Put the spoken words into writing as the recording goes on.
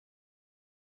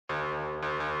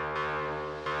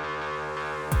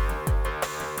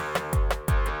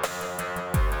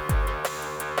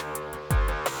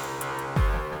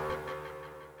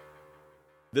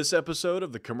This episode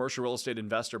of the Commercial Real Estate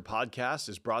Investor Podcast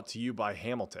is brought to you by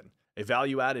Hamilton, a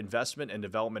value-add investment and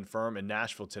development firm in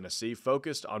Nashville, Tennessee,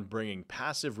 focused on bringing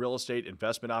passive real estate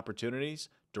investment opportunities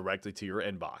directly to your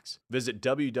inbox. Visit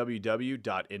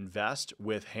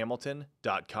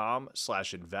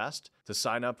www.investwithhamilton.com/invest to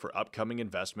sign up for upcoming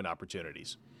investment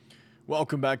opportunities.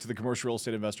 Welcome back to the Commercial Real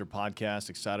Estate Investor Podcast.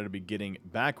 Excited to be getting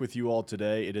back with you all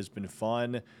today. It has been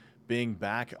fun being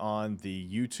back on the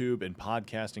YouTube and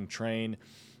podcasting train.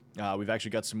 We've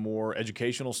actually got some more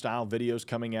educational style videos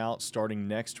coming out starting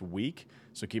next week,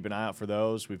 so keep an eye out for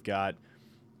those. We've got,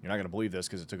 you're not going to believe this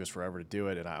because it took us forever to do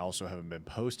it, and I also haven't been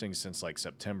posting since like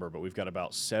September, but we've got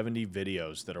about 70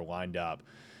 videos that are lined up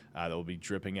that will be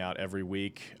dripping out every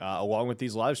week, along with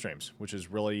these live streams, which is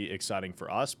really exciting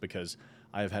for us because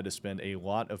I have had to spend a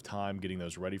lot of time getting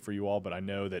those ready for you all, but I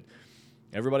know that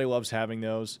everybody loves having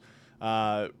those.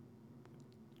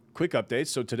 Quick updates.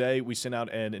 So today we sent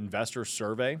out an investor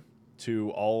survey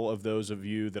to all of those of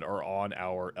you that are on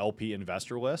our LP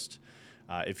investor list.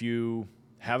 If you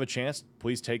have a chance,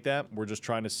 please take that. We're just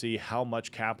trying to see how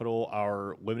much capital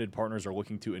our limited partners are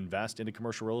looking to invest into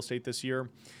commercial real estate this year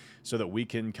so that we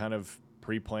can kind of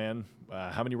pre-plan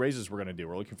how many raises we're going to do.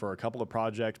 We're looking for a couple of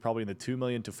projects, probably in the $2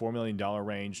 million to $4 million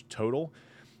range total.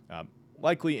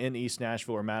 Likely in East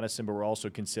Nashville or Madison, but we're also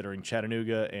considering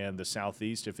Chattanooga and the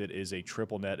Southeast if it is a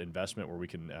triple net investment where we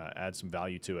can add some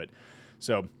value to it.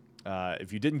 So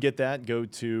if you didn't get that, go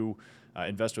to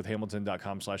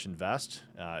investwithhamilton.com/invest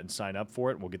and sign up for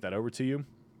it. We'll get that over to you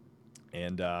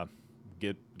and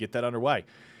get that underway.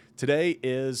 Today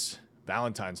is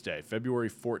Valentine's Day,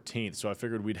 February 14th, so I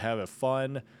figured we'd have a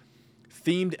fun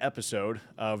themed episode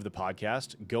of the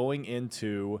podcast going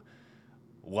into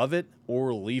love it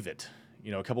or leave it.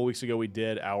 You know, a couple of weeks ago, we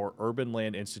did our Urban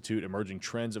Land Institute Emerging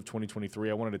Trends of 2023.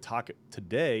 I wanted to talk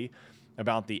today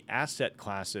about the asset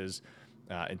classes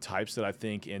and types that I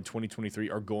think in 2023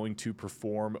 are going to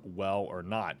perform well or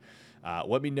not.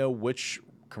 Let me know which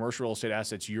commercial real estate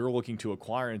assets you're looking to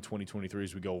acquire in 2023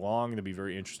 as we go along. It'll be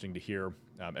very interesting to hear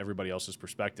everybody else's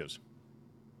perspectives.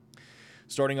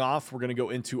 Starting off, we're going to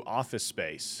go into office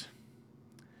space.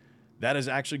 That is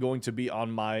actually going to be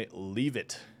on my leave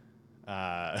it,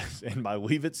 in my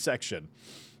leave it section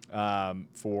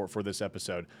for this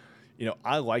episode. You know,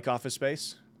 I like office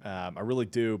space. I really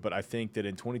do, but I think that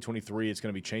in 2023, it's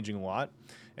going to be changing a lot.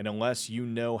 And unless you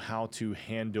know how to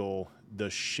handle the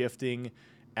shifting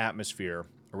atmosphere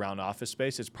around office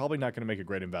space, it's probably not going to make a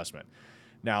great investment.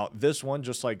 Now, this one,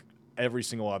 just like every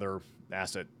single other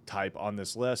asset type on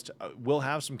this list, will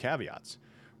have some caveats,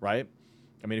 right?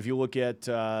 I mean, if you look at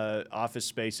office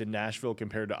space in Nashville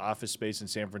compared to office space in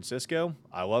San Francisco,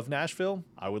 I love Nashville.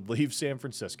 I would leave San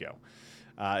Francisco.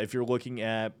 If you're looking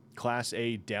at Class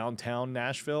A downtown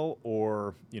Nashville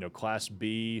or, Class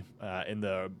B in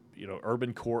the,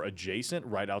 urban core adjacent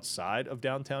right outside of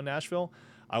downtown Nashville,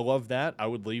 I love that. I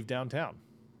would leave downtown.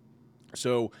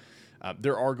 So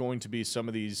there are going to be some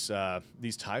of these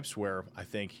types where I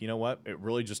think, you know what, it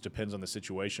really just depends on the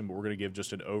situation, but we're going to give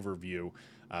just an overview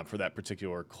for that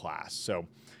particular class. So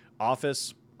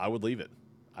office, I would leave it.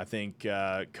 I think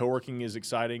co-working is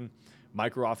exciting.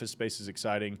 Micro office space is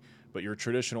exciting, but your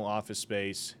traditional office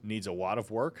space needs a lot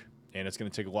of work, and it's going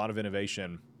to take a lot of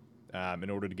innovation in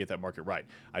order to get that market right.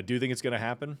 I do think it's going to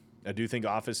happen. I do think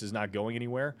office is not going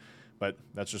anywhere, but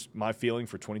that's just my feeling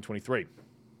for 2023.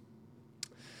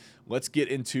 Let's get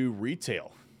into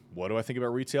retail. What do I think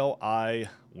about retail? I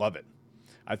love it.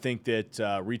 I think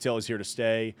that retail is here to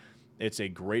stay. It's a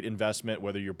great investment,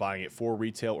 whether you're buying it for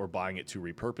retail or buying it to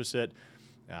repurpose it.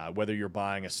 Whether you're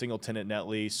buying a single tenant net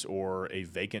lease or a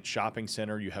vacant shopping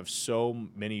center, you have so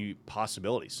many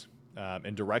possibilities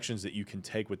and directions that you can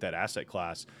take with that asset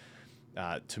class.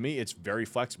 To me, it's very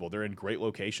flexible. They're in great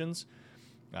locations.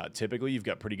 Typically, you've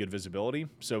got pretty good visibility.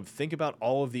 So think about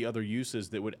all of the other uses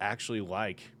that would actually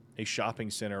like a shopping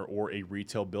center or a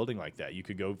retail building like that. You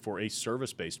could go for a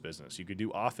service-based business. You could do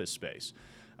office space.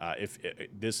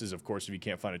 This is, of course, if you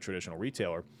can't find a traditional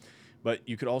retailer, but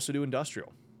you could also do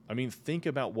industrial. I mean, think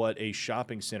about what a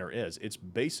shopping center is. It's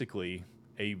basically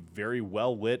a very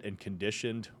well-lit and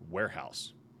conditioned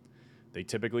warehouse. They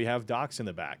typically have docks in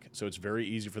the back, so it's very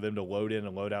easy for them to load in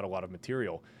and load out a lot of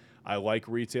material. I like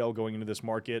retail going into this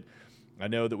market. I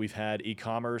know that we've had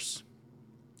e-commerce,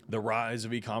 the rise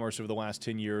of e-commerce over the last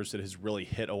 10 years that has really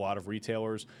hit a lot of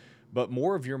retailers, but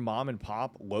more of your mom and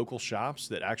pop local shops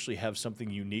that actually have something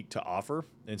unique to offer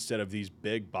instead of these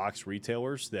big box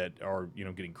retailers that are,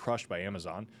 getting crushed by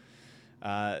Amazon.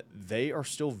 They are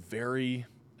still very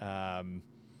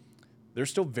they're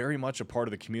still very much a part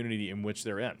of the community in which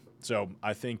they're in. So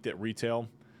I think that retail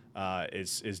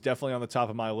is definitely on the top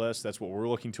of my list. That's what we're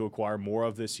looking to acquire more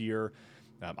of this year.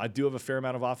 I do have a fair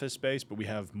amount of office space, but we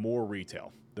have more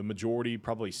retail. The majority,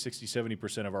 probably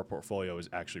 60-70% of our portfolio is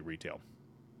actually retail.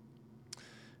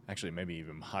 Actually, maybe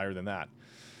even higher than that.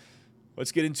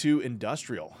 Let's get into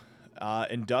industrial.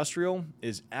 Industrial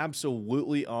is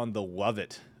absolutely on the love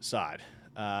it side.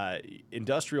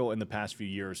 Industrial in the past few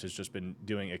years has just been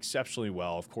doing exceptionally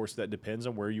well. Of course, that depends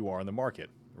on where you are in the market,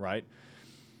 right?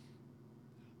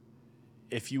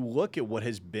 If you look at what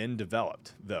has been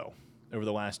developed, though, over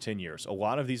the last 10 years, a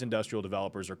lot of these industrial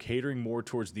developers are catering more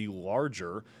towards the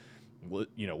larger,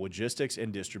 logistics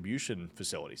and distribution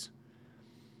facilities,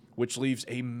 which leaves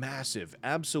a massive,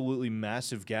 absolutely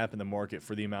massive gap in the market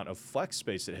for the amount of flex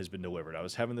space that has been delivered. I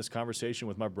was having this conversation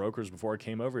with my brokers before I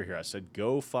came over here. I said,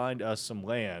 go find us some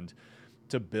land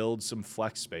to build some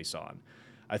flex space on.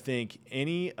 I think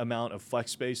any amount of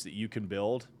flex space that you can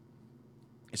build,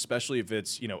 especially if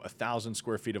it's 1,000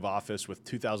 square feet of office with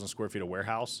 2,000 square feet of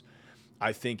warehouse,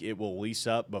 I think it will lease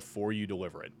up before you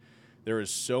deliver it. There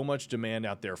is so much demand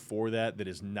out there for that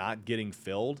is not getting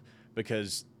filled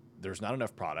because there's not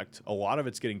enough product. A lot of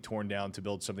it's getting torn down to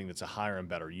build something that's a higher and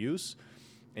better use.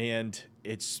 And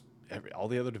all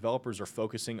the other developers are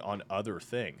focusing on other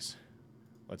things.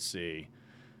 Let's see.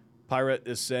 Pirate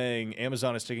is saying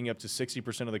Amazon is taking up to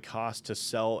 60% of the cost to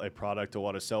sell a product. A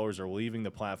lot of sellers are leaving the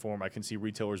platform. I can see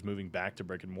retailers moving back to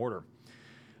brick and mortar.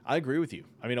 I agree with you.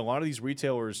 I mean, a lot of these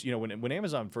retailers, when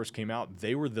Amazon first came out,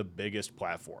 they were the biggest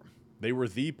platform. They were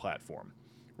the platform,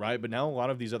 right? But now a lot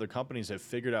of these other companies have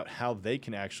figured out how they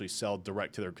can actually sell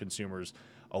direct to their consumers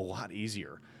a lot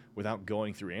easier without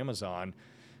going through Amazon.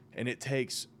 And it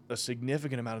takes a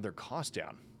significant amount of their cost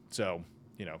down. So,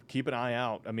 keep an eye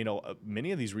out. I mean,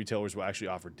 many of these retailers will actually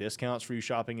offer discounts for you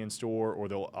shopping in store, or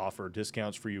they'll offer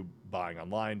discounts for you buying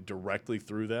online directly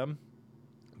through them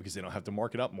because they don't have to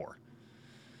mark it up more.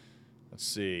 Let's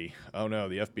see. Oh no,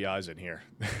 the FBI's in here.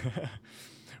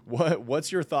 What's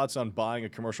your thoughts on buying a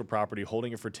commercial property,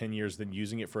 holding it for 10 years, then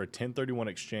using it for a 1031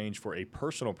 exchange for a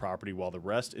personal property while the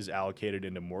rest is allocated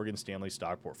into Morgan Stanley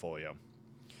stock portfolio?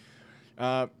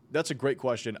 That's a great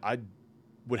question. I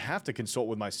would have to consult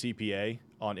with my CPA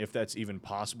on if that's even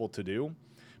possible to do,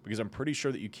 because I'm pretty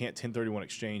sure that you can't 1031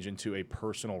 exchange into a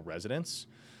personal residence.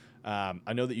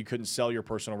 I know that you couldn't sell your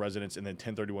personal residence and then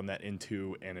 1031 that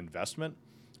into an investment.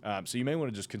 So you may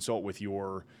want to just consult with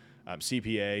your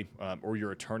CPA or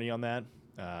your attorney on that,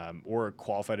 or a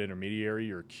qualified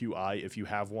intermediary or QI if you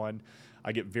have one.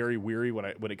 I get very weary when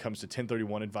it comes to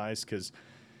 1031 advice because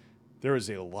there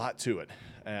is a lot to it,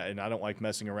 and I don't like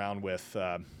messing around with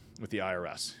the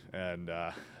IRS, and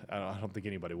I don't think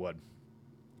anybody would.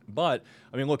 But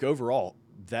I mean, look, overall,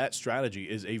 that strategy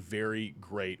is a very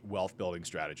great wealth building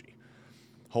strategy.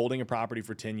 Holding a property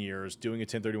for 10 years, doing a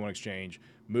 1031 exchange,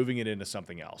 moving it into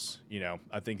something else.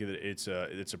 I think that it's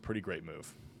a pretty great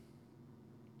move.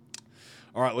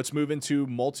 All right, let's move into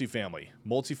multifamily.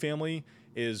 Multifamily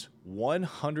is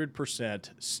 100%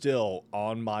 still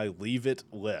on my leave it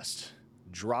list.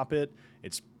 Drop it.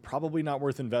 It's probably not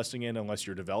worth investing in unless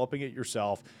you're developing it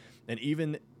yourself. And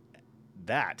even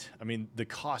that, I mean, the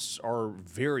costs are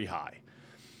very high.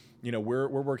 We're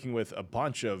working with a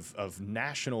bunch of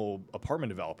national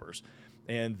apartment developers,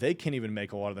 and they can't even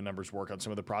make a lot of the numbers work on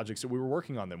some of the projects that we were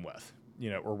working on them with,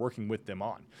 or working with them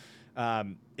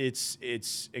on.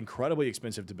 It's incredibly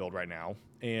expensive to build right now,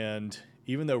 and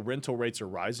even though rental rates are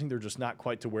rising, they're just not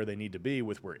quite to where they need to be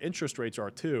with where interest rates are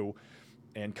too,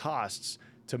 and costs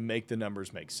to make the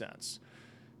numbers make sense.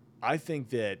 I think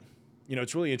that,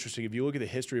 it's really interesting. If you look at the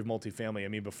history of multifamily, I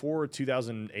mean, before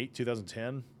 2008,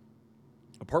 2010,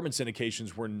 apartment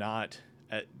syndications were not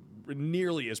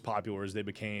nearly as popular as they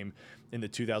became in the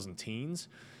 2010s.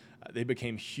 They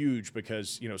became huge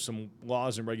because, some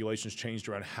laws and regulations changed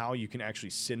around how you can actually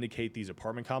syndicate these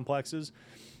apartment complexes,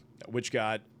 which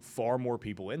got far more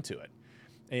people into it.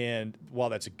 And while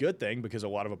that's a good thing because a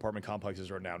lot of apartment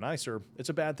complexes are now nicer, it's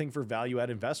a bad thing for value-add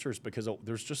investors because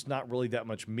there's just not really that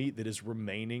much meat that is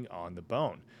remaining on the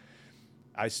bone.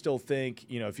 I still think,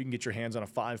 if you can get your hands on a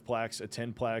 5-plex, a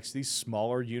 10-plex, these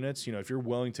smaller units, if you're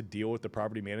willing to deal with the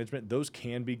property management, those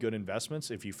can be good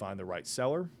investments if you find the right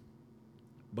seller.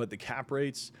 But the cap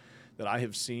rates that I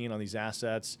have seen on these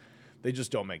assets, they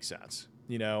just don't make sense.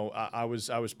 I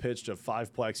was pitched a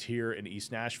 5-plex here in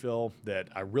East Nashville that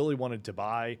I really wanted to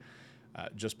buy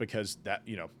just because that,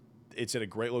 it's in a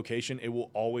great location. It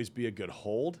will always be a good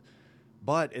hold.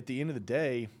 But at the end of the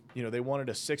day, they wanted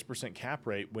a 6% cap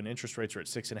rate when interest rates are at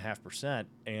 6.5%.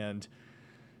 And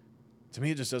to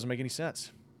me, it just doesn't make any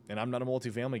sense. And I'm not a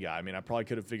multifamily guy. I mean, I probably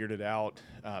could have figured it out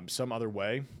some other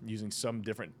way using some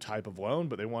different type of loan,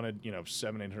 but they wanted, you know,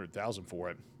 700,000, 800,000 for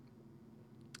it.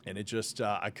 And it just,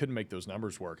 I couldn't make those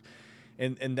numbers work.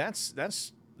 And that's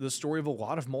the story of a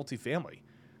lot of multifamily.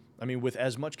 I mean, with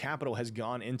as much capital has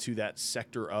gone into that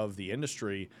sector of the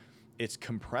industry, it's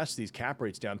compressed these cap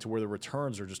rates down to where the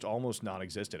returns are just almost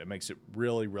non-existent. It makes it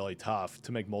really, really tough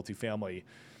to make multifamily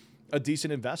a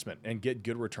decent investment and get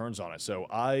good returns on it. So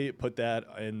I put that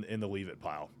in the leave it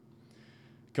pile.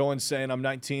 Cohen's saying, I'm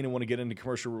 19 and want to get into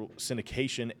commercial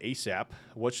syndication ASAP.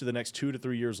 What should the next 2 to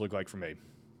 3 years look like for me?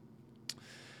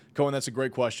 Cohen, that's a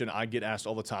great question. I get asked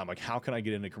all the time, like, how can I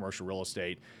get into commercial real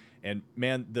estate? And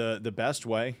man, the best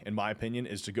way, in my opinion,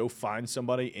 is to go find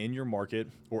somebody in your market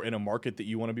or in a market that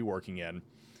you want to be working in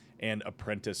and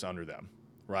apprentice under them,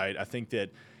 right? I think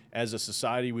that as a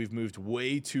society, we've moved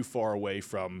way too far away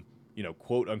from, you know,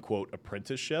 quote unquote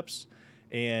apprenticeships.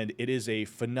 And it is a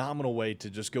phenomenal way to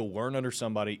just go learn under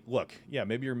somebody. Look, yeah,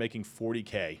 maybe you're making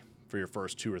 $40K for your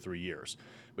first 2 or 3 years,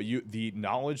 but the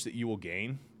knowledge that you will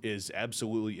gain is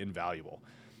absolutely invaluable.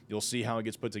 You'll see how it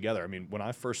gets put together. I mean, when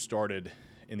I first started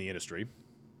in the industry,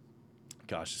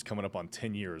 gosh, it's coming up on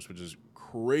 10 years, which is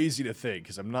crazy to think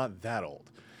because I'm not that old.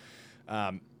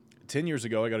 10 years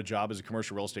ago, I got a job as a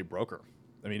commercial real estate broker.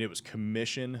 I mean, it was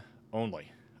commission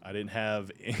only. I didn't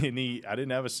have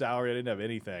a salary. I didn't have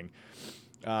anything,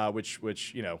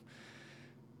 which, you know,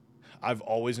 I've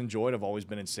always enjoyed. I've always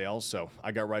been in sales. So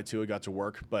I got right to it, got to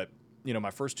work. But, you know,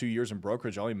 my first 2 years in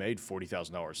brokerage, I only made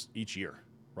 $40,000 each year,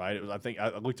 right? It was, I think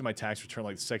I looked at my tax return,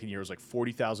 like the second year, it was like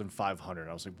 $40,500.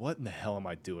 I was like, what in the hell am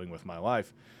I doing with my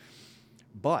life?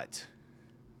 But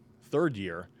third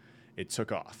year, it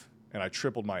took off and I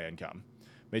tripled my income,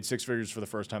 made 6 figures for the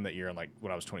first time that year. And like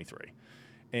when I was 23.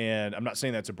 And I'm not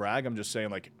saying that to brag. I'm just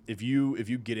saying, like, if you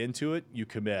get into it, you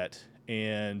commit,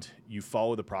 and you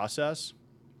follow the process,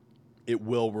 it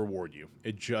will reward you.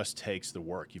 It just takes the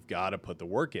work. You've got to put the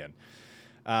work in.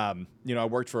 You know, I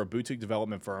worked for a boutique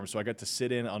development firm, so I got to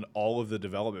sit in on all of the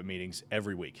development meetings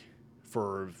every week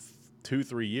for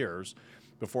 2-3 years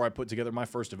before I put together my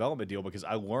first development deal, because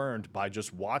I learned by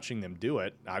just watching them do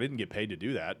it. I didn't get paid to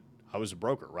do that. I was a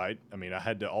broker, right? I mean, I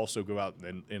had to also go out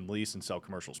and lease and sell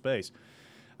commercial space.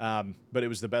 But it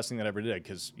was the best thing that I ever did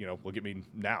because, you know, look at me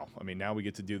now. I mean, now we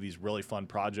get to do these really fun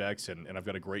projects, and I've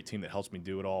got a great team that helps me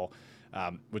do it all,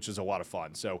 which is a lot of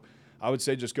fun. So I would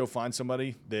say just go find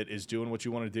somebody that is doing what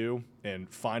you want to do and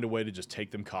find a way to just take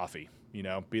them coffee. You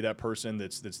know, be that person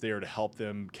that's there to help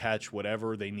them catch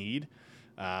whatever they need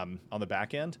on the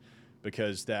back end,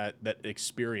 because that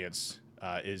experience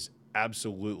is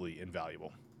absolutely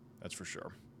invaluable. That's for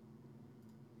sure.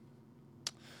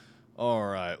 All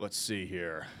right, let's see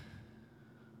here.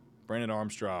 Brandon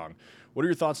Armstrong, what are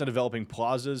your thoughts on developing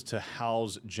plazas to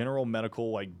house general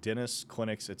medical, like dentists,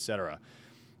 clinics, etc.?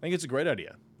 I think it's a great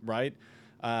idea, right?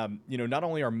 You know, not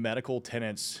only are medical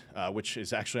tenants, which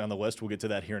is actually on the list, we'll get to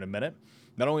that here in a minute.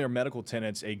 Not only are medical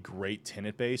tenants a great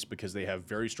tenant base because they have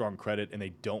very strong credit and they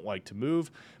don't like to move,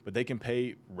 but they can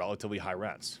pay relatively high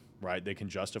rents, right? They can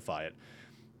justify it.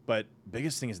 But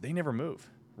biggest thing is they never move,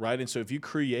 right? And so if you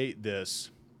create this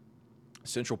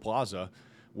central plaza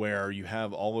where you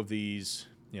have all of these,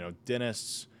 you know,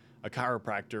 dentists, a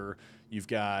chiropractor, you've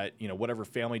got, you know, whatever,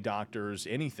 family doctors,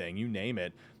 anything, you name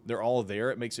it, they're all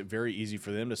there. It makes it very easy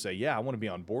for them to say, yeah, I want to be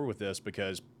on board with this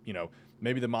because, you know,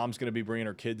 maybe the mom's going to be bringing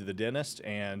her kid to the dentist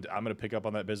and I'm going to pick up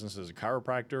on that business as a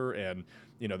chiropractor, and,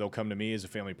 you know, they'll come to me as a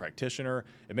family practitioner.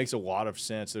 It makes a lot of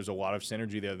sense. There's a lot of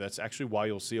synergy there. That's actually why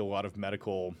you'll see a lot of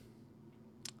medical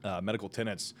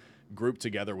tenants grouped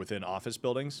together within office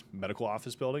buildings, medical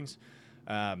office buildings,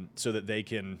 so that they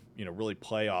can, you know, really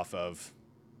play off of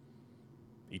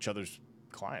each other's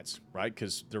clients, right?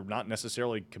 Because they're not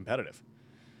necessarily competitive.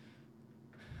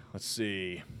 Let's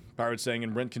see. Pirate's saying,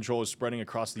 and rent control is spreading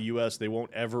across the U.S. They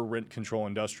won't ever rent control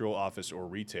industrial, office, or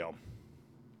retail.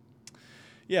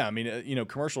 Yeah, I mean, you know,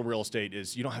 commercial real estate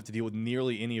is, you don't have to deal with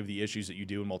nearly any of the issues that you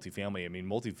do in multifamily. I mean,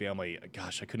 multifamily,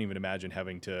 gosh, I couldn't even imagine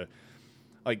having to,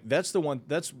 like, that's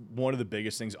one of the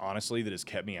biggest things, honestly, that has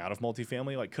kept me out of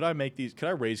multifamily. Like, could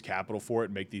I raise capital for it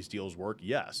and make these deals work?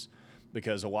 Yes,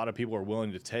 because a lot of people are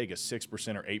willing to take a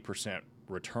 6% or 8%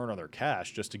 return on their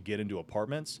cash just to get into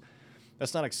apartments.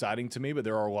 That's not exciting to me, but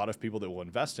there are a lot of people that will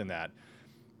invest in that.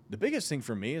 The biggest thing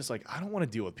for me is, like, I don't want to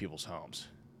deal with people's homes,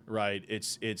 right?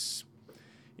 It's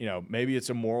you know, maybe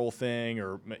it's a moral thing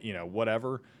or, you know,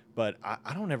 whatever, but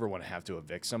I don't ever want to have to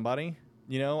evict somebody.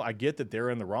 You know, I get that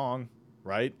they're in the wrong,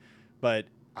 right? But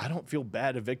I don't feel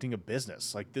bad evicting a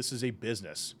business. Like, this is a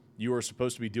business. You are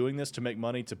supposed to be doing this to make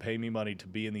money, to pay me money, to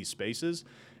be in these spaces.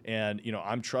 And,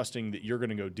 I'm trusting that you're going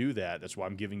to go do that. That's why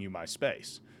I'm giving you my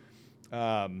space.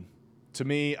 To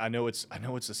me, I know it's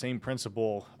the same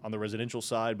principle on the residential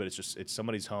side, but it's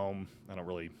somebody's home. I don't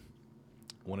really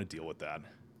want to deal with that.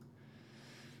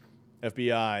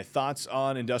 FBI, thoughts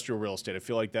on industrial real estate? I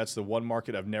feel like that's the one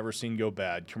market I've never seen go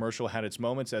bad. Commercial had its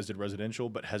moments, as did residential,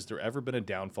 but has there ever been a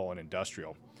downfall in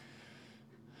industrial?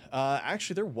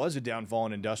 Actually, there was a downfall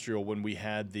in industrial when we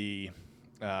had the,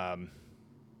 when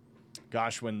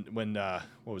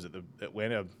what was it? The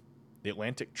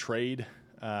Atlantic trade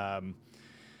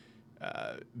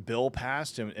bill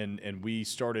passed, and we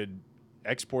started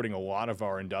exporting a lot of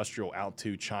our industrial out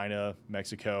to China,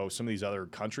 Mexico, some of these other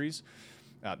countries.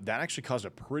 That actually caused a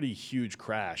pretty huge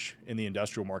crash in the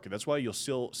industrial market. That's why you'll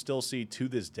still see to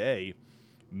this day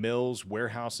mills,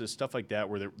 warehouses, stuff like that,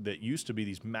 that used to be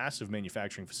these massive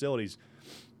manufacturing facilities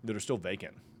that are still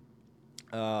vacant.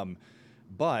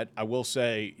 But I will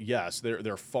say, yes,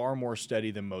 they're far more steady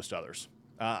than most others.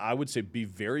 I would say be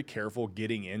very careful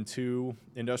getting into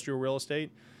industrial real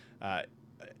estate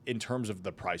in terms of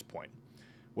the price point.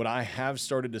 What I have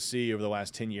started to see over the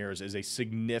last 10 years is a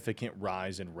significant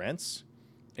rise in rents.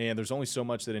 And there's only so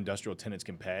much that industrial tenants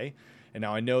can pay. And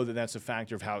now I know that that's a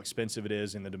factor of how expensive it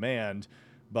is in the demand,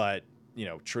 but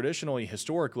traditionally,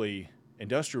 historically,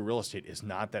 industrial real estate is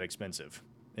not that expensive.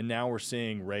 And now we're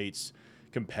seeing rates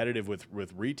competitive with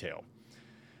retail.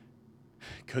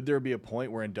 Could there be a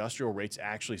point where industrial rates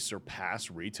actually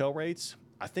surpass retail rates?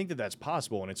 I think that that's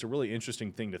possible, and it's a really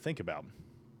interesting thing to think about.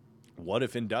 What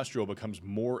if industrial becomes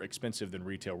more expensive than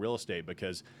retail real estate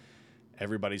because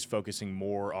everybody's focusing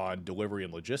more on delivery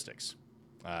and logistics?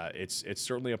 It's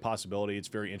certainly a possibility. It's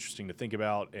very interesting to think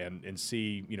about and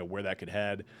see where that could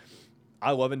head.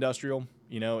 I love industrial.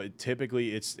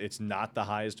 Typically it's not the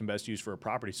highest and best use for a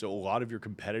property. So a lot of your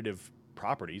competitive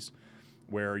properties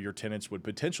where your tenants would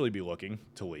potentially be looking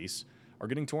to lease are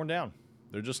getting torn down.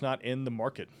 They're just not in the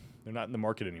market. They're not in the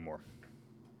market anymore.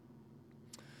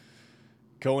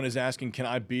 Cohen is asking, can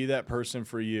I be that person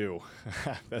for you?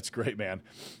 That's great, man.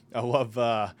 I love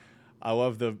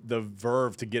the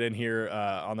verve to get in here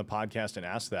on the podcast and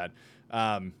ask that.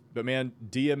 But man,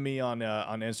 DM me on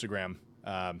Instagram.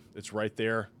 It's right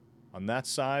there on that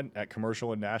side at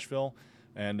Commercial in Nashville,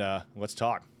 and let's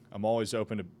talk. I'm always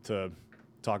open to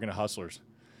talking to hustlers.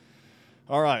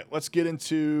 All right, let's get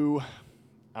into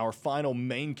our final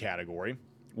main category,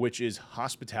 which is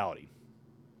hospitality.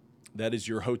 That is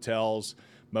your hotels,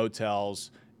 motels,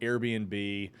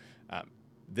 Airbnb.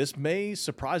 This may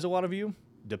surprise a lot of you,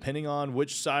 depending on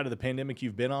which side of the pandemic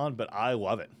you've been on, but I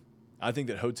love it. I think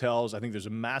that I think there's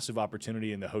a massive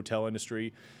opportunity in the hotel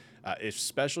industry,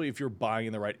 especially if you're buying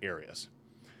in the right areas,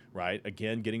 right?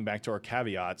 Again, getting back to our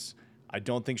caveats, I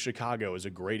don't think Chicago is a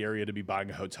great area to be buying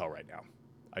a hotel right now.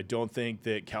 I don't think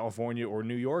that California or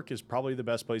New York is probably the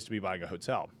best place to be buying a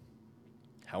hotel.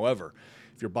 However,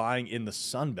 if you're buying in the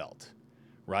Sun Belt,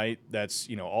 right, that's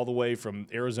all the way from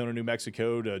Arizona, New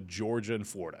Mexico to Georgia and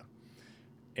Florida,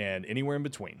 and anywhere in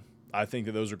between, I think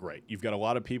that those are great. You've got a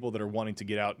lot of people that are wanting to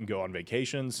get out and go on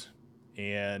vacations,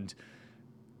 and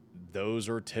those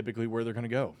are typically where they're going to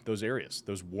go, those areas,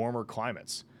 those warmer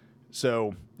climates.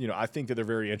 So, I think that they're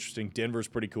very interesting. Denver's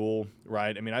pretty cool,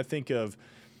 right? I mean, I think of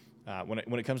when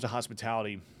it comes to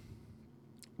hospitality,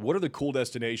 what are the cool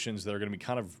destinations that are going to be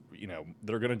kind of,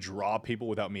 that are going to draw people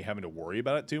without me having to worry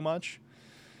about it too much?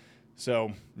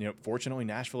 So, fortunately,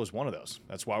 Nashville is one of those.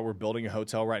 That's why we're building a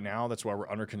hotel right now. That's why we're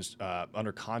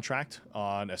under contract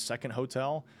on a second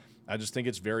hotel. I just think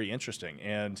it's very interesting.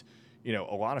 And,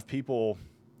 a lot of people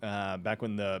back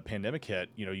when the pandemic hit,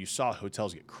 you saw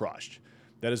hotels get crushed.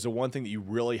 That is the one thing that you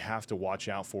really have to watch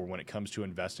out for when it comes to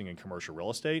investing in commercial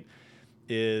real estate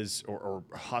or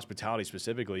hospitality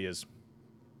specifically is,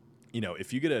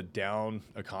 if you get a down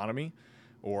economy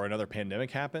or another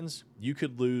pandemic happens, you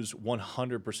could lose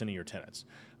 100% of your tenants.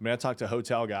 I mean, I talked to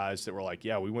hotel guys that were like,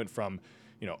 yeah, we went from,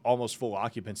 almost full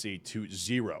occupancy to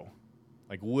zero,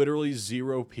 like literally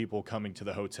zero people coming to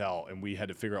the hotel, and we had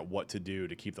to figure out what to do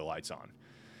to keep the lights on.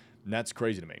 And that's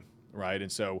crazy to me, right?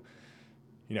 And so,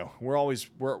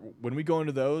 when we go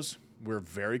into those, we're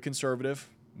very conservative.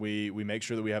 We make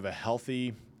sure that we have a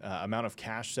healthy amount of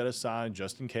cash set aside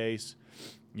just in case.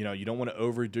 You don't want to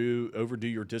overdo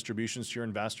your distributions to your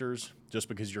investors just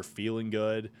because you're feeling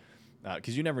good,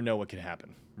 because you never know what can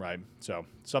happen, right? So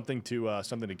something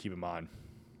to keep in mind.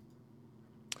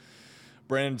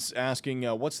 Brandon's asking,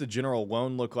 what's the general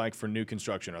loan look like for new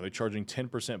construction? Are they charging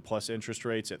 10% plus interest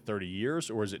rates at 30 years,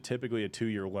 or is it typically a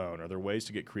 2-year loan? Are there ways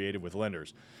to get creative with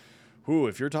lenders?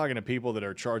 if you're talking to people that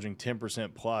are charging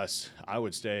 10% plus, I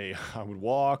would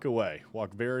walk away,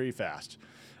 walk very fast.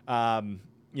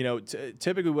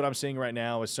 Typically what I'm seeing right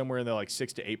now is somewhere in the like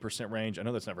 6 to 8% range. I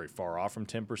know that's not very far off from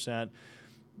 10%,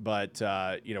 but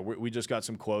we just got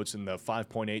some quotes in the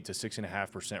 5.8 to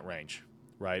 6.5% range,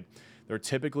 right? They're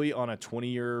typically on a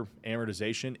 20-year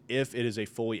amortization. If it is a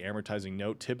fully amortizing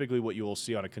note, typically what you will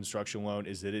see on a construction loan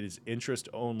is that it is interest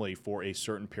only for a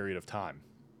certain period of time.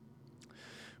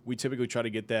 We typically try to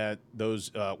get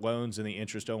those loans in the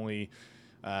interest only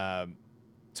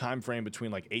time frame between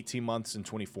like 18 months and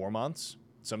 24 months.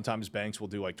 Sometimes banks will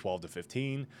do like 12 to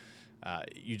 15.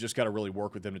 You just got to really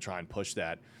work with them to try and push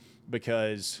that,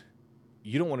 because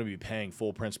you don't want to be paying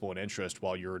full principal and interest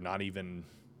while you're not even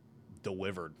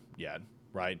delivered yet,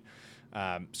 right?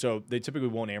 So they typically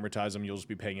won't amortize them. You'll just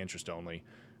be paying interest only.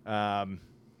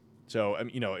 So,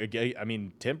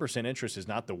 10% interest is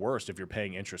not the worst if you're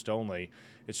paying interest only.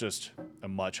 It's just a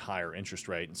much higher interest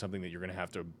rate and something that you're going to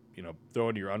have to, throw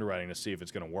into your underwriting to see if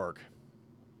it's going to work.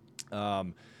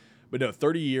 But no,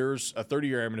 30 years, a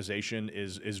 30-year amortization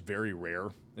is very rare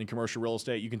in commercial real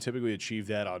estate. You can typically achieve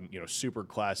that on, super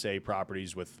Class A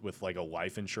properties with like a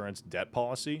life insurance debt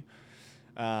policy.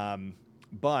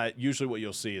 But usually what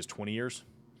you'll see is 20 years,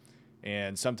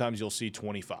 and sometimes you'll see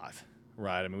 25.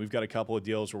 Right. I mean, we've got a couple of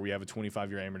deals where we have a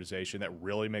 25-year amortization that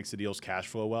really makes the deals cash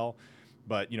flow well.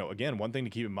 But, again, one thing to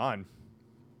keep in mind,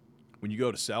 when you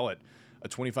go to sell it, a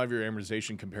 25-year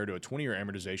amortization compared to a 20-year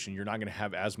amortization, you're not going to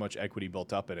have as much equity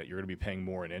built up in it. You're going to be paying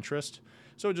more in interest.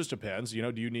 So it just depends.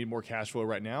 Do you need more cash flow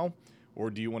right now, or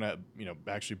do you want to,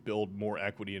 actually build more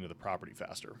equity into the property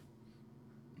faster?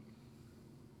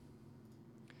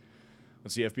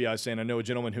 Let's see, FBI saying, I know a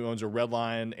gentleman who owns a Red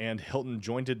Lion and Hilton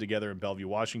jointed together in Bellevue,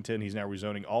 Washington. He's now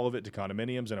rezoning all of it to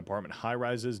condominiums and apartment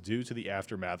high-rises due to the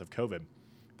aftermath of COVID.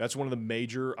 That's one of the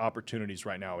major opportunities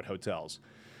right now at hotels.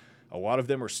 A lot of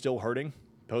them are still hurting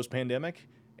post-pandemic,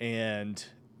 and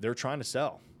they're trying to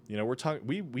sell.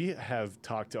 We have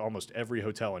talked to almost every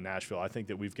hotel in Nashville. I think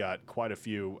that we've got quite a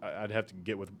few. I'd have to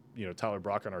get with Tyler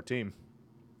Brock on our team,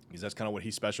 because that's kind of what he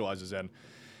specializes in.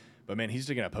 But, man, he's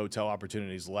digging up hotel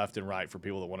opportunities left and right for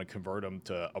people that want to convert them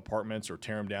to apartments or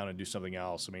tear them down and do something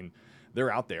else. I mean,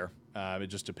 they're out there. It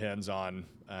just depends on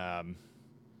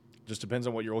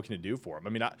what you're looking to do for them. I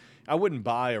mean, I wouldn't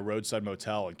buy a roadside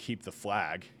motel and keep the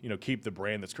flag, keep the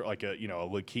brand that's like a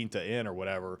La Quinta Inn or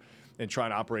whatever, and try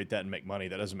and operate that and make money.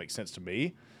 That doesn't make sense to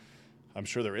me. I'm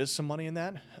sure there is some money in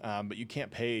that, but you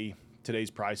can't pay today's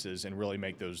prices and really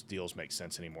make those deals make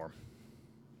sense anymore.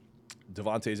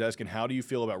 Devontae is asking, how do you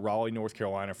feel about Raleigh, North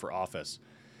Carolina for office?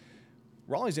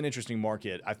 Raleigh's an interesting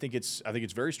market. I think it's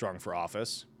very strong for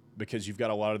office, because you've got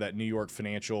a lot of that New York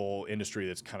financial industry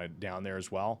that's kind of down there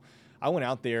as well. I went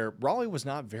out there. Raleigh was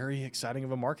not very exciting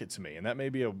of a market to me, and that may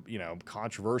be a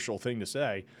controversial thing to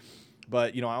say,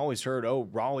 but I always heard,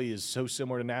 Raleigh is so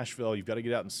similar to Nashville. You've got to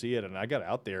get out and see it. And I got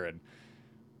out there, and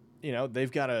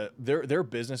they've got their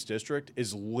business district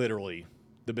is literally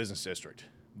the business district.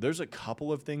 There's a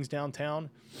couple of things downtown.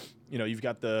 You've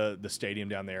got the stadium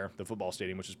down there, the football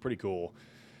stadium, which is pretty cool.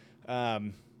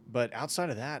 But outside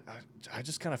of that, I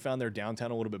just kind of found their downtown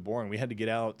a little bit boring. We had to get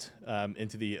out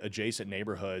into the adjacent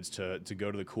neighborhoods to go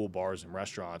to the cool bars and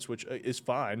restaurants, which is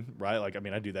fine, right? Like, I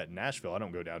mean, I do that in Nashville. I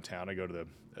don't go downtown. I go to the,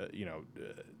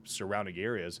 surrounding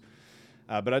areas.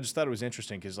 But I just thought it was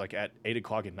interesting because, like, at 8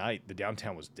 o'clock at night, the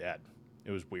downtown was dead.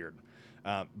 It was weird.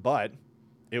 But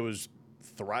it was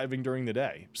thriving during the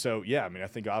day. So, yeah, I mean, I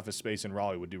think office space in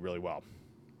Raleigh would do really well.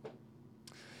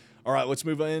 All right, let's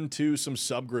move into some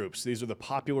subgroups. These are the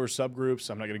popular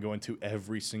subgroups. I'm not going to go into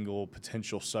every single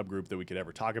potential subgroup that we could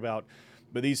ever talk about,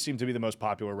 but these seem to be the most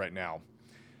popular right now.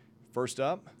 First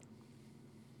up,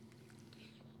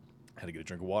 I had to get a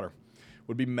drink of water,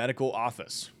 would be medical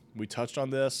office. We touched on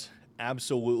this,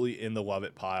 absolutely in the love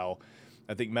it pile.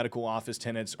 I think medical office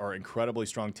tenants are incredibly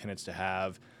strong tenants to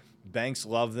have. Banks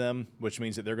love them, which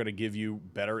means that they're going to give you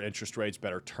better interest rates,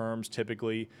 better terms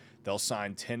typically. They'll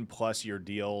sign 10-plus year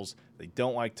deals. They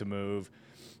don't like to move.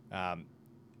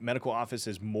 Medical office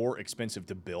is more expensive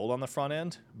to build on the front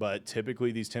end, but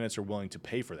typically these tenants are willing to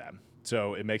pay for that.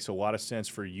 So it makes a lot of sense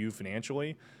for you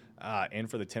financially and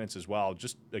for the tenants as well,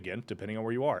 just, again, depending on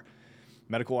where you are.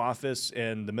 Medical office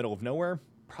in the middle of nowhere,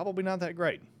 probably not that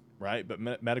great, right? But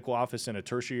medical office in a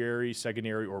tertiary,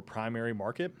 secondary, or primary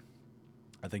market,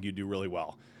 I think you do really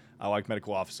well. I like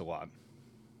medical office a lot.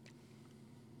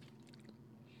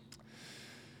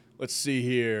 Let's see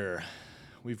here.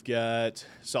 We've got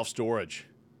self-storage.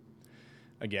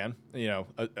 Again,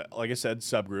 like I said,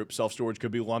 subgroup. Self-storage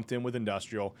could be lumped in with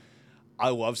industrial. I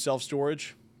love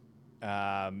self-storage.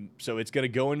 So it's going to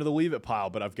go into the leave it pile,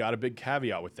 but I've got a big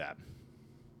caveat with that.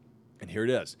 And here it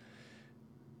is.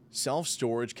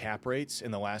 Self-storage cap rates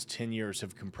in the last 10 years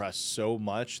have compressed so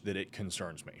much that it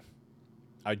concerns me.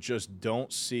 I just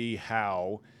don't see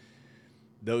how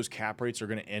those cap rates are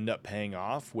going to end up paying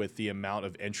off with the amount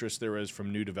of interest there is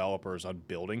from new developers on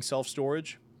building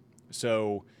self-storage.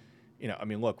 So, I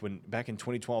mean, look, when back in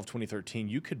 2012, 2013,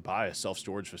 you could buy a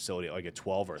self-storage facility at like a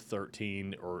 12 or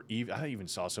 13, or even, I even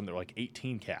saw some that were like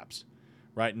 18 caps.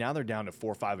 Right now they're down to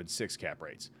 4, 5, and 6 cap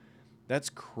rates. That's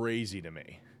crazy to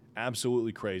me.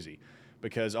 Absolutely crazy.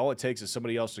 Because all it takes is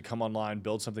somebody else to come online,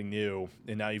 build something new,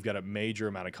 and now you've got a major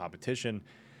amount of competition.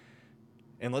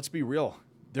 And let's be real,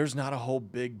 there's not a whole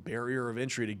big barrier of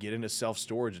entry to get into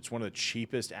self-storage. It's one of the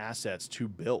cheapest assets to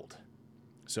build.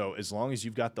 So as long as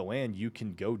you've got the land, you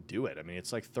can go do it. I mean,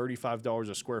 it's like $35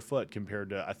 a square foot compared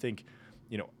to, I think,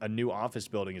 a new office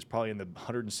building is probably in the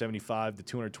 $175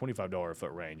 to $225 a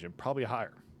foot range, and probably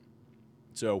higher.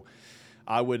 So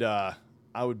I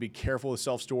would be careful with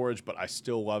self-storage, but I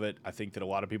still love it. I think that a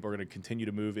lot of people are going to continue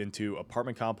to move into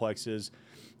apartment complexes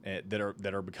that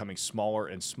are becoming smaller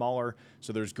and smaller.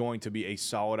 So there's going to be a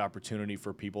solid opportunity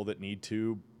for people that need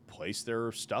to place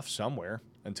their stuff somewhere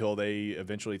until they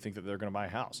eventually think that they're going to buy a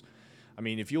house. I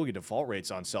mean, if you look at default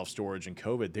rates on self-storage in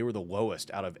COVID, they were the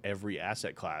lowest out of every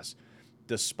asset class,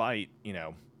 despite,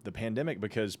 the pandemic,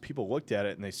 because people looked at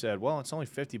it and they said, well, it's only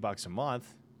 $50 a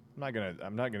month.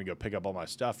 I'm not gonna go pick up all my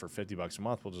stuff for $50 a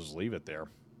month. We'll just leave it there.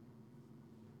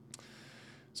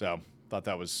 So I thought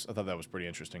that was pretty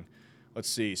interesting. Let's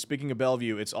see. Speaking of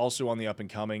Bellevue, it's also on the up and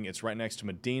coming. It's right next to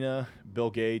Medina.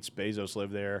 Bill Gates, Bezos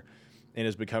live there, and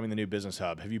is becoming the new business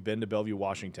hub. Have you been to Bellevue,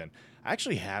 Washington? I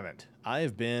actually haven't. I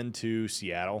have been to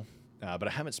Seattle, but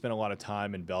I haven't spent a lot of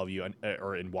time in Bellevue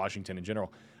or in Washington in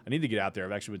general. I need to get out there.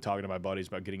 I've actually been talking to my buddies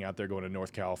about getting out there, going to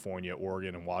North California,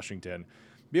 Oregon, and Washington.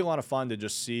 Be a lot of fun to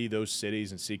just see those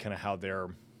cities and see kind of how they're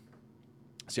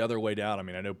way down. I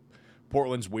mean, I know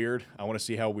Portland's weird. I want to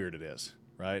see how weird it is,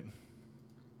 right?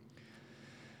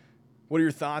 What are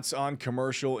your thoughts on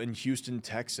commercial in Houston,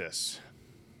 Texas?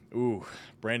 Ooh,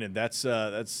 Brandon,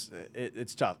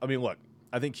 it's tough. I mean, look,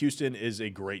 I think Houston is a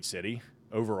great city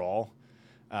overall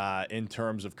in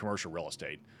terms of commercial real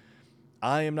estate.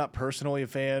 I am not personally a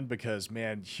fan because,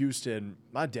 man, Houston,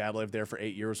 my dad lived there for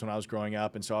 8 years when I was growing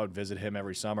up, and so I would visit him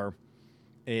every summer.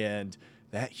 And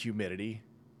that humidity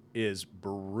is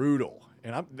brutal.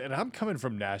 And I'm coming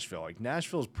from Nashville. Like,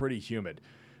 Nashville is pretty humid.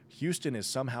 Houston is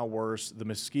somehow worse. The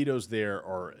mosquitoes there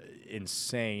are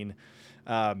insane.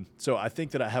 So I think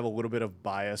that I have a little bit of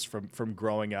bias from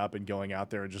growing up and going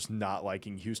out there and just not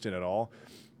liking Houston at all.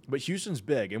 But Houston's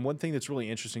big. And one thing that's really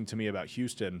interesting to me about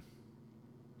Houston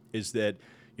is that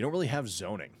you don't really have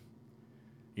zoning.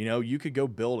 You could go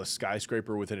build a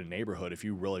skyscraper within a neighborhood if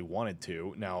you really wanted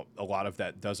to. Now, a lot of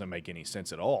that doesn't make any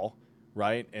sense at all,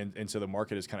 right? And so the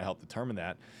market has kind of helped determine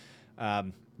that.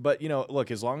 But,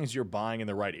 look, as long as you're buying in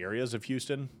the right areas of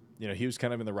Houston, he was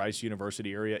kind of in the Rice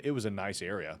University area. It was a nice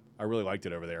area. I really liked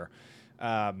it over there.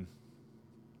 As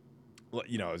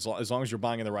long as you're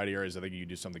buying in the right areas, I think you can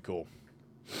do something cool.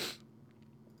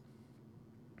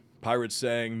 Pirates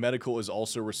saying medical is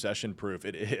also recession-proof.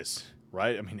 It is,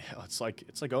 right? I mean, it's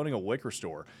like owning a liquor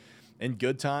store. In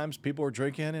good times, people are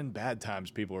drinking. In bad times,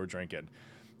 people are drinking.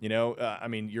 I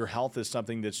mean, your health is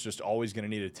something that's just always going to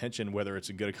need attention, whether it's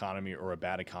a good economy or a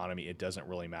bad economy. It doesn't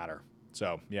really matter.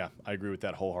 So, yeah, I agree with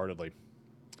that wholeheartedly.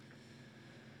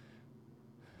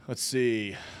 Let's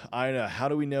see. Ina, how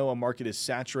do we know a market is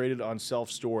saturated on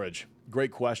self-storage?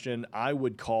 Great question. I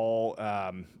wouldn't call.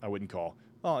 Well,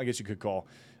 I guess you could call.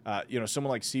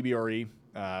 Someone like CBRE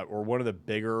or one of the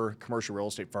bigger commercial real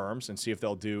estate firms and see if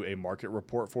they'll do a market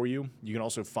report for you. You can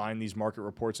also find these market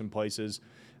reports in places.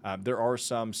 There are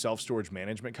some self-storage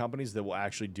management companies that will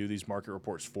actually do these market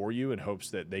reports for you in hopes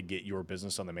that they get your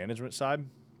business on the management side.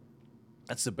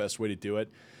 That's the best way to do it.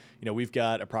 We've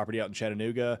got a property out in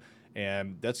Chattanooga,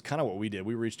 and that's kind of what we did.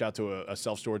 We reached out to a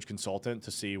self-storage consultant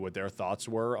to see what their thoughts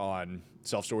were on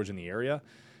self-storage in the area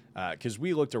because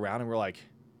we looked around and we're like,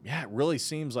 yeah, it really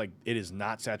seems like it is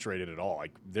not saturated at all.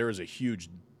 Like, there is a huge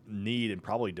need and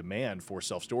probably demand for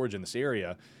self-storage in this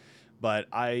area. But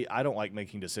I don't like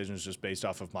making decisions just based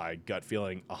off of my gut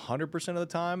feeling 100% of the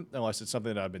time, unless it's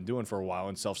something that I've been doing for a while,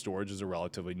 and self-storage is a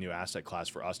relatively new asset class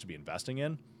for us to be investing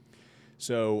in.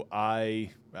 So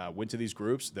I went to these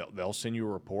groups. They'll send you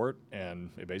a report, and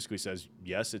it basically says,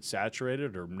 yes, it's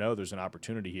saturated, or no, there's an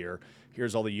opportunity here.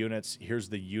 Here's all the units. Here's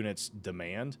the units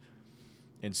demand.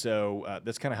 And so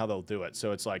that's kind of how they'll do it.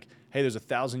 So it's like, hey, there's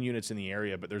 1,000 units in the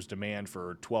area, but there's demand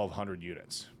for 1,200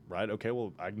 units, right? Okay,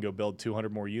 well, I can go build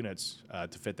 200 more units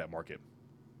to fit that market.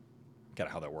 kind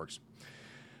of how that works.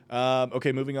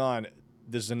 Okay, moving on.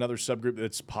 This is another subgroup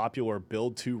that's popular,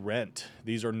 build to rent.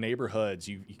 These are neighborhoods.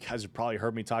 You guys have probably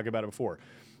heard me talk about it before.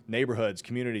 Neighborhoods,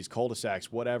 communities,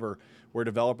 cul-de-sacs, whatever, where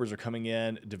developers are coming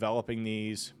in, developing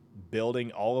these,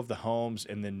 building all of the homes,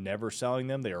 and then never selling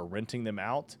them. They are renting them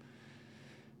out.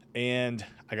 And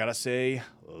I got to say,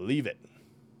 leave it.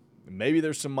 Maybe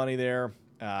there's some money there.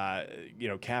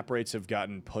 Cap rates have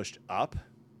gotten pushed up.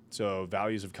 So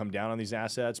values have come down on these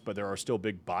assets, but there are still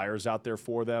big buyers out there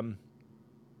for them.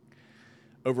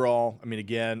 Overall, I mean,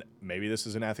 again, maybe this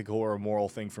is an ethical or a moral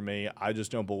thing for me. I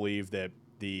just don't believe that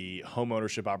the home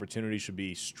ownership opportunity should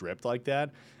be stripped like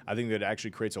that. I think that it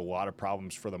actually creates a lot of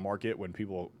problems for the market when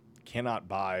people cannot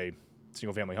buy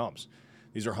single-family homes.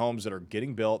 These are homes that are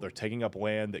getting built. They're taking up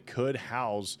land that could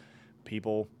house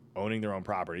people owning their own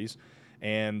properties,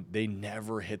 and they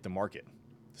never hit the market.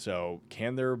 So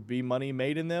can there be money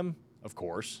made in them? Of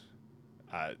course.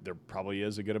 There probably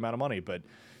is a good amount of money, but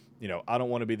I don't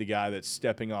want to be the guy that's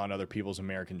stepping on other people's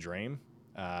American dream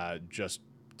just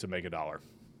to make a dollar.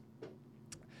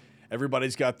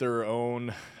 Everybody's got their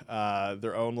own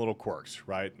little quirks,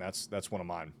 right? That's one of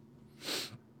mine.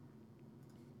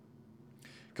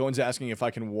 Cohen's asking if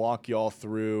I can walk y'all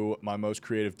through my most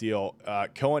creative deal.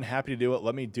 Cohen, happy to do it.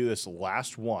 Let me do this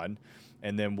last one,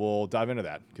 and then we'll dive into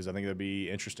that because I think that'd be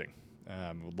interesting.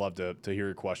 Would love to hear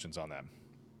your questions on that.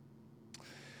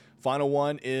 Final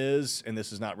one is, and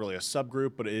this is not really a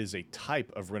subgroup, but it is a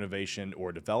type of renovation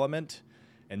or development,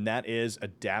 and that is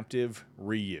adaptive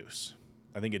reuse.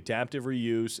 I think adaptive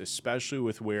reuse, especially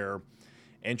with where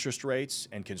interest rates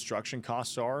and construction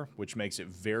costs are, which makes it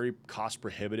very cost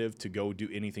prohibitive to go do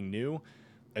anything new,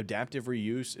 adaptive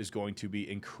reuse is going to be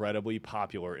incredibly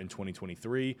popular in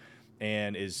 2023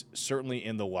 and is certainly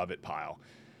in the love it pile.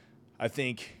 I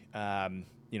think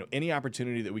any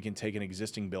opportunity that we can take an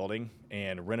existing building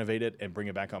and renovate it and bring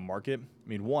it back on market. I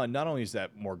mean, one, not only is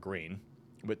that more green,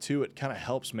 but two, it kind of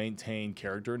helps maintain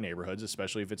character in neighborhoods,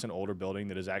 especially if it's an older building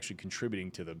that is actually contributing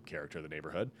to the character of the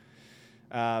neighborhood.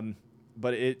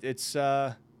 But it's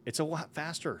a lot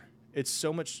faster. It's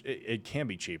so much. It can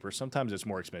be cheaper. Sometimes it's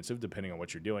more expensive depending on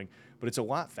what you're doing, but it's a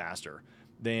lot faster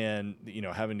than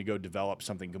having to go develop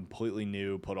something completely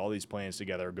new, put all these plans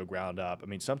together, go ground up. I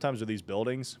mean, sometimes with these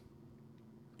buildings,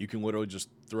 you can literally just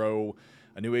throw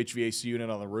a new HVAC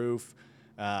unit on the roof,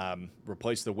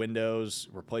 replace the windows,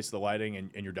 replace the lighting,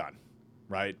 and you're done,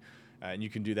 right? And you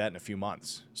can do that in a few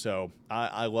months. So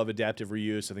I love adaptive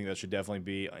reuse. I think that should definitely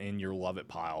be in your love it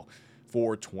pile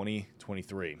for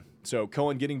 2023. So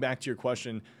Cohen, getting back to your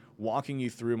question, walking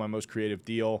you through my most creative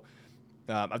deal.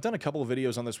 I've done a couple of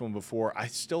videos on this one before. I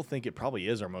still think it probably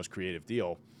is our most creative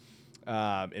deal.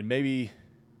 And maybe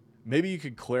you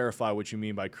could clarify what you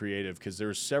mean by creative, because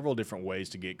there's several different ways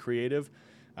to get creative.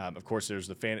 Of course, there's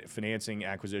the financing,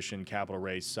 acquisition, capital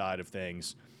raise side of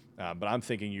things. But I'm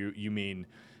thinking you mean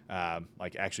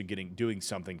like actually doing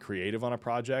something creative on a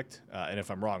project. And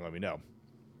if I'm wrong, let me know.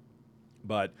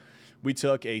 But we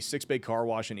took a 6-bay car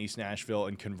wash in East Nashville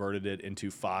and converted it into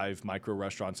 5 micro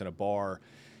restaurants and a bar.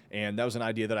 And that was an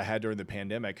idea that I had during the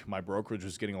pandemic. My brokerage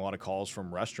was getting a lot of calls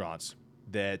from restaurants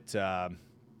that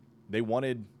they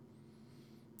wanted,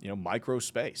 micro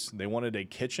space. They wanted a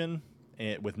kitchen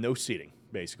with no seating,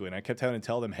 basically. And I kept having to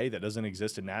tell them, hey, that doesn't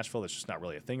exist in Nashville. That's just not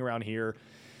really a thing around here.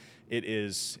 It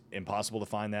is impossible to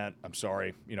find that. I'm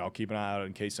sorry. I'll keep an eye out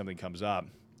in case something comes up.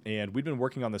 And we'd been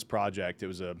working on this project. It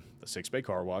was a 6-bay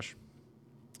car wash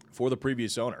for the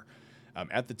previous owner.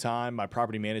 At the time, my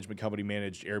property management company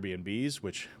managed Airbnbs,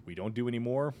 which we don't do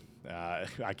anymore.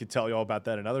 I could tell you all about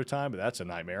that another time, but that's a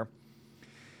nightmare.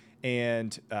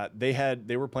 And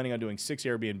they were planning on doing 6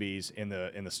 Airbnbs in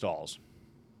the stalls.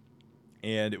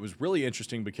 And it was really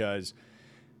interesting because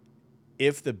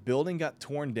if the building got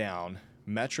torn down,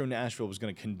 Metro Nashville was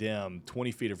going to condemn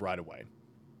 20 feet of right-of-way.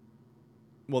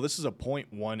 Well, this is a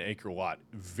 0.1 acre lot,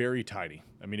 very tiny.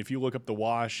 I mean, if you look up the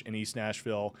Wash in East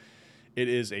Nashville, it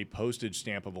is a postage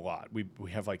stamp of a lot. We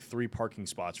have like 3 parking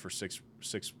spots for six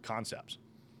concepts.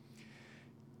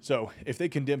 So if they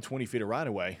condemn 20 feet of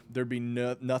right-of-way, there'd be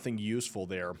nothing useful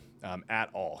there at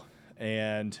all.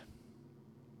 And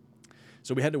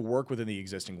so we had to work within the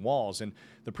existing walls. And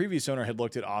the previous owner had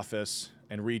looked at office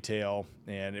and retail,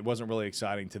 and it wasn't really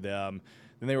exciting to them.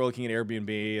 Then they were looking at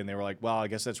Airbnb, and they were like, well, I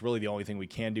guess that's really the only thing we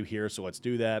can do here, so let's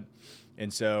do that.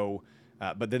 And so,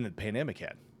 but then the pandemic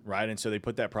hit, right? And so they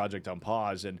put that project on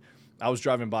pause. And I was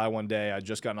driving by one day. I'd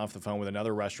just gotten off the phone with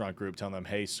another restaurant group telling them,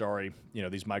 hey, sorry,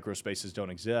 these micro spaces don't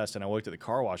exist. And I looked at the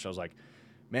car wash. I was like,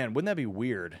 man, wouldn't that be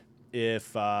weird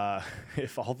if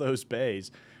all those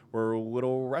bays were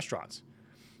little restaurants?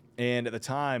 And at the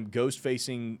time, ghost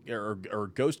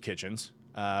kitchens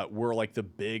were like the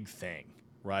big thing,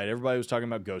 right? Everybody was talking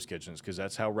about ghost kitchens because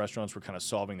that's how restaurants were kind of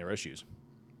solving their issues.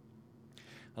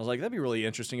 I was like, that'd be really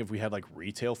interesting if we had like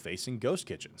retail facing ghost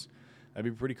kitchens.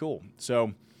 That'd be pretty cool.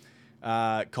 So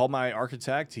called my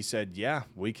architect. He said, yeah,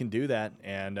 we can do that.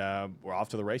 And we're off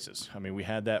to the races. I mean, we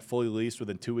had that fully leased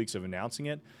within 2 weeks of announcing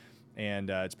it. And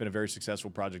it's been a very successful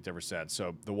project ever since.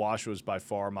 So the Wash was by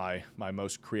far my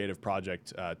most creative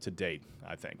project to date,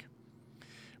 I think.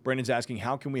 Brandon's asking,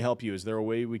 how can we help you? Is there a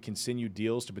way we can send you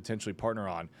deals to potentially partner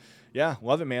on? Yeah,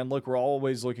 love it, man. Look, we're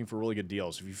always looking for really good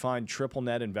deals. If you find triple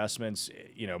net investments,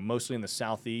 mostly in the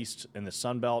Southeast and the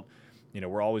Sun Belt,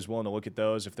 we're always willing to look at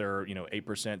those if they're, 8%,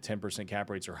 10% cap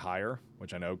rates or higher,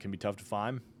 which I know can be tough to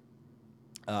find,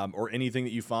 or anything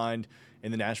that you find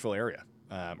in the Nashville area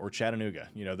or Chattanooga.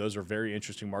 Those are very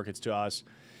interesting markets to us.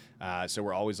 So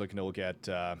we're always looking to look at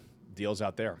deals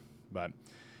out there. But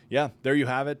yeah, there you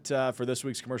have it for this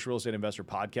week's Commercial Real Estate Investor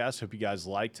Podcast. Hope you guys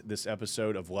liked this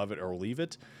episode of Love It or Leave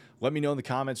It. Let me know in the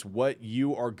comments what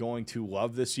you are going to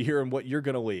love this year and what you're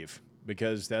going to leave,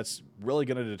 because that's really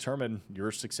going to determine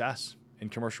your success in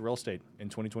commercial real estate in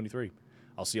 2023.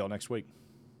 I'll see y'all next week.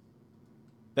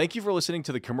 Thank you for listening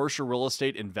to the Commercial Real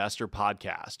Estate Investor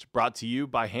Podcast, brought to you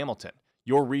by Hamilton,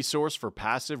 your resource for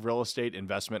passive real estate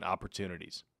investment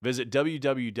opportunities. Visit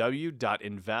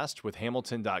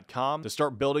www.investwithhamilton.com to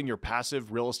start building your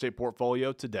passive real estate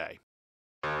portfolio today.